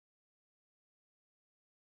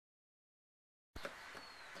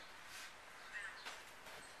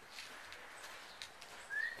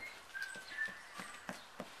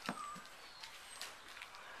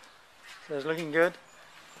So it's looking good?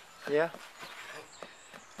 Yeah?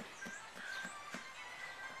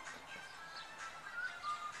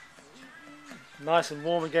 Nice and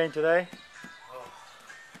warm again today.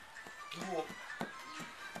 Oh.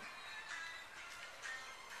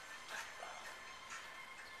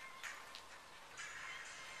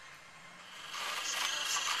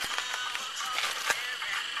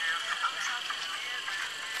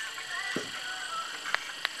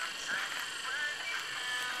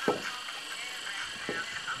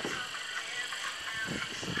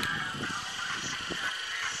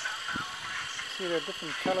 See the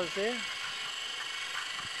different colours there?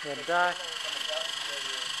 They're dark.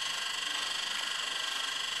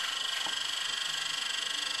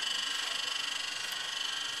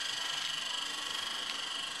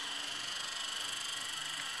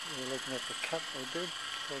 We're looking at the cut they did.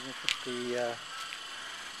 So we can put the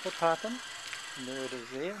footpath in. And there it is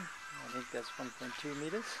there. I think that's 1.2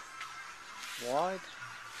 meters wide.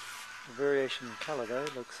 The variation in colour though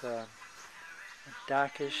looks a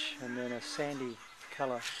darkish and then a sandy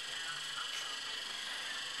colour.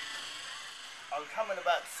 I'll come in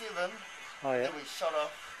about 7. Oh yeah. Then we shut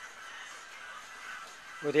off.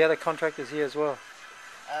 Were the other contractors here as well?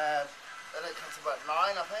 Then it comes about 9,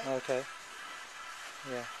 I think. Okay.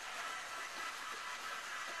 Yeah.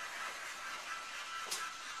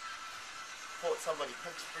 Thought somebody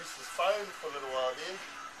pinched Bruce's phone for a little while there.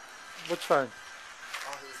 Which phone?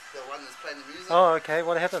 Oh, he's the one that's playing the music. Oh, okay.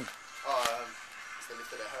 What happened? Oh, they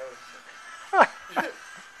left it at home.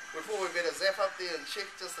 We thought we better zap up there and check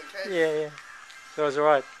just in case. Yeah, yeah. So it was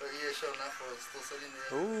alright? But yeah, sure enough, I was still sitting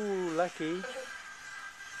there. Ooh, lucky.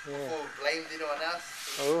 Yeah. Before we blamed anyone else.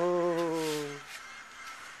 Oh.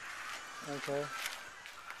 Okay.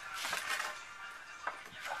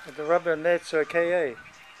 But the rubber and that's okay, eh?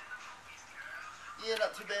 Yeah,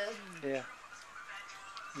 not too bad. Yeah.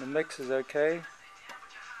 And the mix is okay.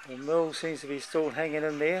 The mill seems to be still hanging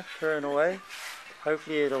in there, purring away.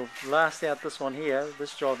 Hopefully it'll last out this one here,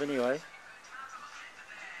 this job anyway.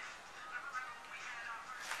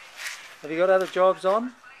 Have you got other jobs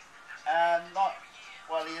on? Not,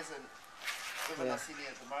 well, he isn't giving Yeah. us any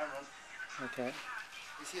at the moment. Okay.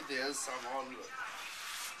 He said there is some on, but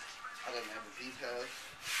I don't have the details.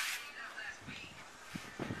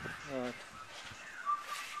 Right.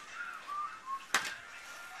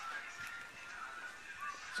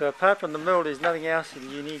 So apart from the mill, there's nothing else that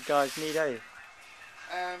you guys need, eh?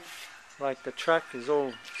 Like the truck is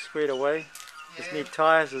all squared away. Just need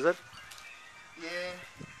tyres, is it? Yeah.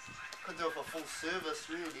 Could do it for full service,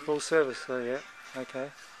 really. Full service, so yeah. Okay.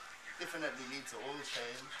 Definitely needs an oil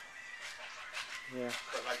change. Yeah.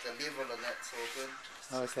 But like the level and that's all good.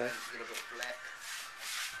 It's Okay. just starting to get a bit black.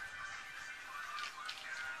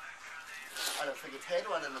 I don't think it's had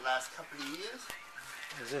one in the last couple of years.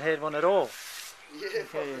 Has it had one at all? Yeah, Okay,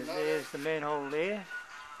 probably not. there's the manhole there.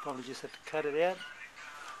 Probably just have to cut it out.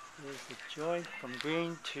 There's the joint from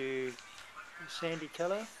green to sandy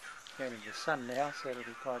colour. Going into the sun now, so it'll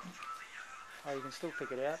be quite... Oh, you can still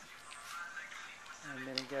pick it out. And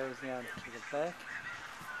then it goes down to the back.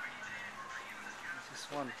 There's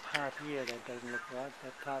just one part here that doesn't look right,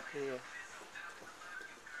 that part there.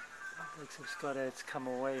 Looks like it's come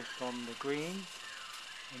away from the green.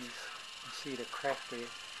 And you see the crack there.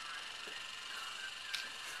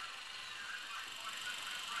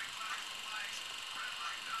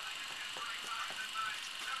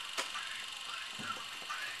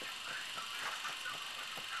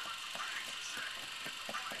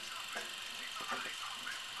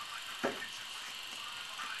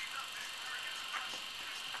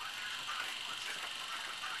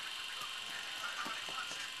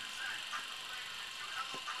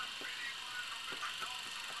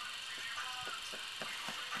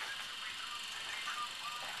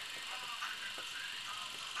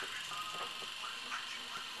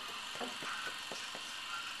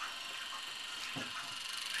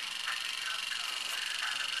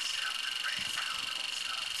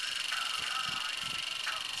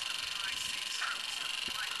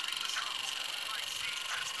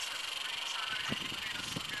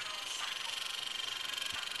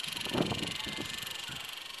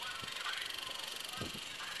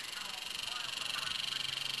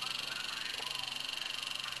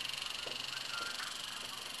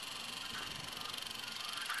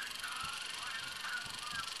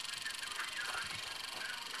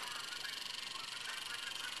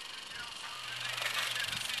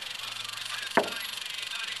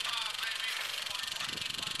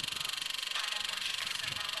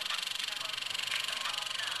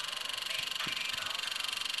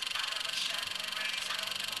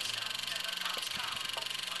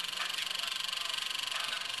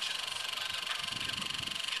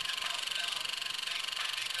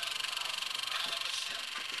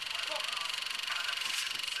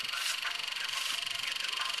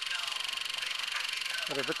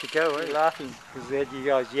 Got a bit to go, eh? Laughing because they had you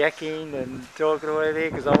guys yakking and talking away there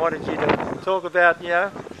because I wanted you to talk about, you know,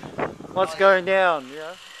 what's going down, you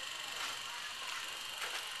know.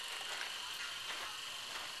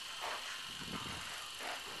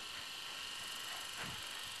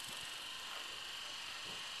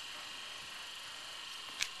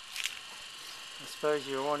 I suppose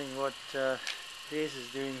you're wondering what Des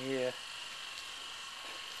is doing here,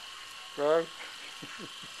 bro.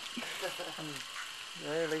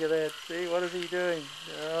 Hey, look at that. See, what is he doing?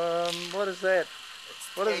 What is that?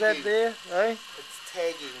 What is that there? Eh? It's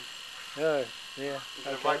tagging. Oh, yeah.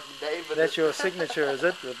 You Okay. write the name in That's it. your signature, is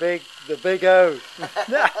it? The big O.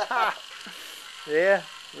 Yeah,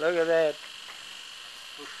 look at that.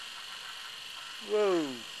 Whoa.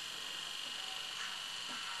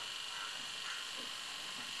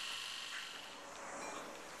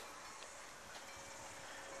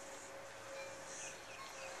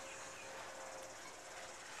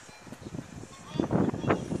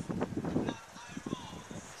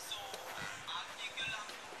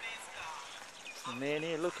 The man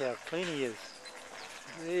here, look how clean he is.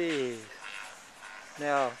 There.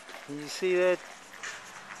 Now, can you see that,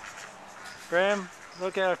 Graham?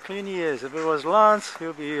 Look how clean he is. If it was Lance,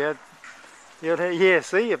 he'll yeah,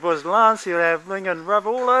 see, if it was Lance, he'll have blinking rub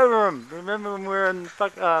all over him. Remember when we were in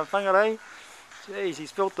Whangarei? Jeez, he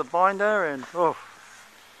spilt the binder and, oh,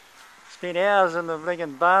 spent hours in the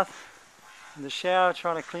blinking bath, in the shower,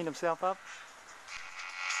 trying to clean himself up.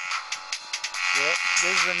 Yep,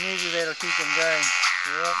 this is the music that'll keep him going.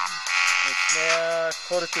 Yep, it's now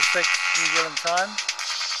 5:45 New Zealand time,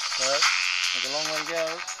 so there's a long way to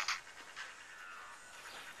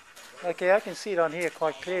go. Okay, I can see it on here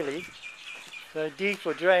quite clearly. So D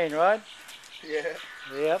for drain, right? Yeah.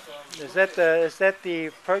 Yep. Is that the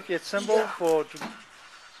appropriate symbol for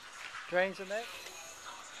drains in that?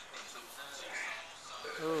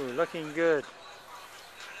 Ooh, looking good.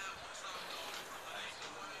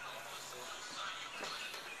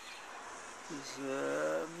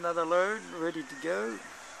 There's another load ready to go.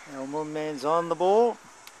 Our one man's on the ball.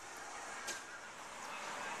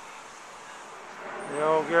 The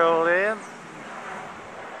old girl there.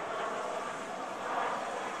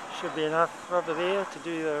 Should be enough rubber there to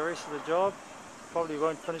do the rest of the job. Probably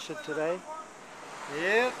won't finish it today.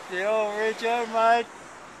 Yep, the old Rego, mate.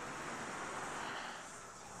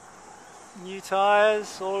 New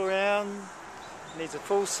tyres all around. Needs a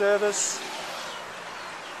full service.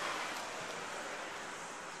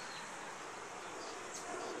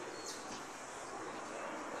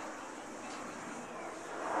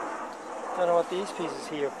 Don't know what these pieces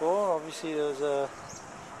here are for. Obviously there's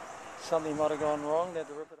something might have gone wrong. They had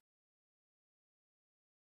to rip it up.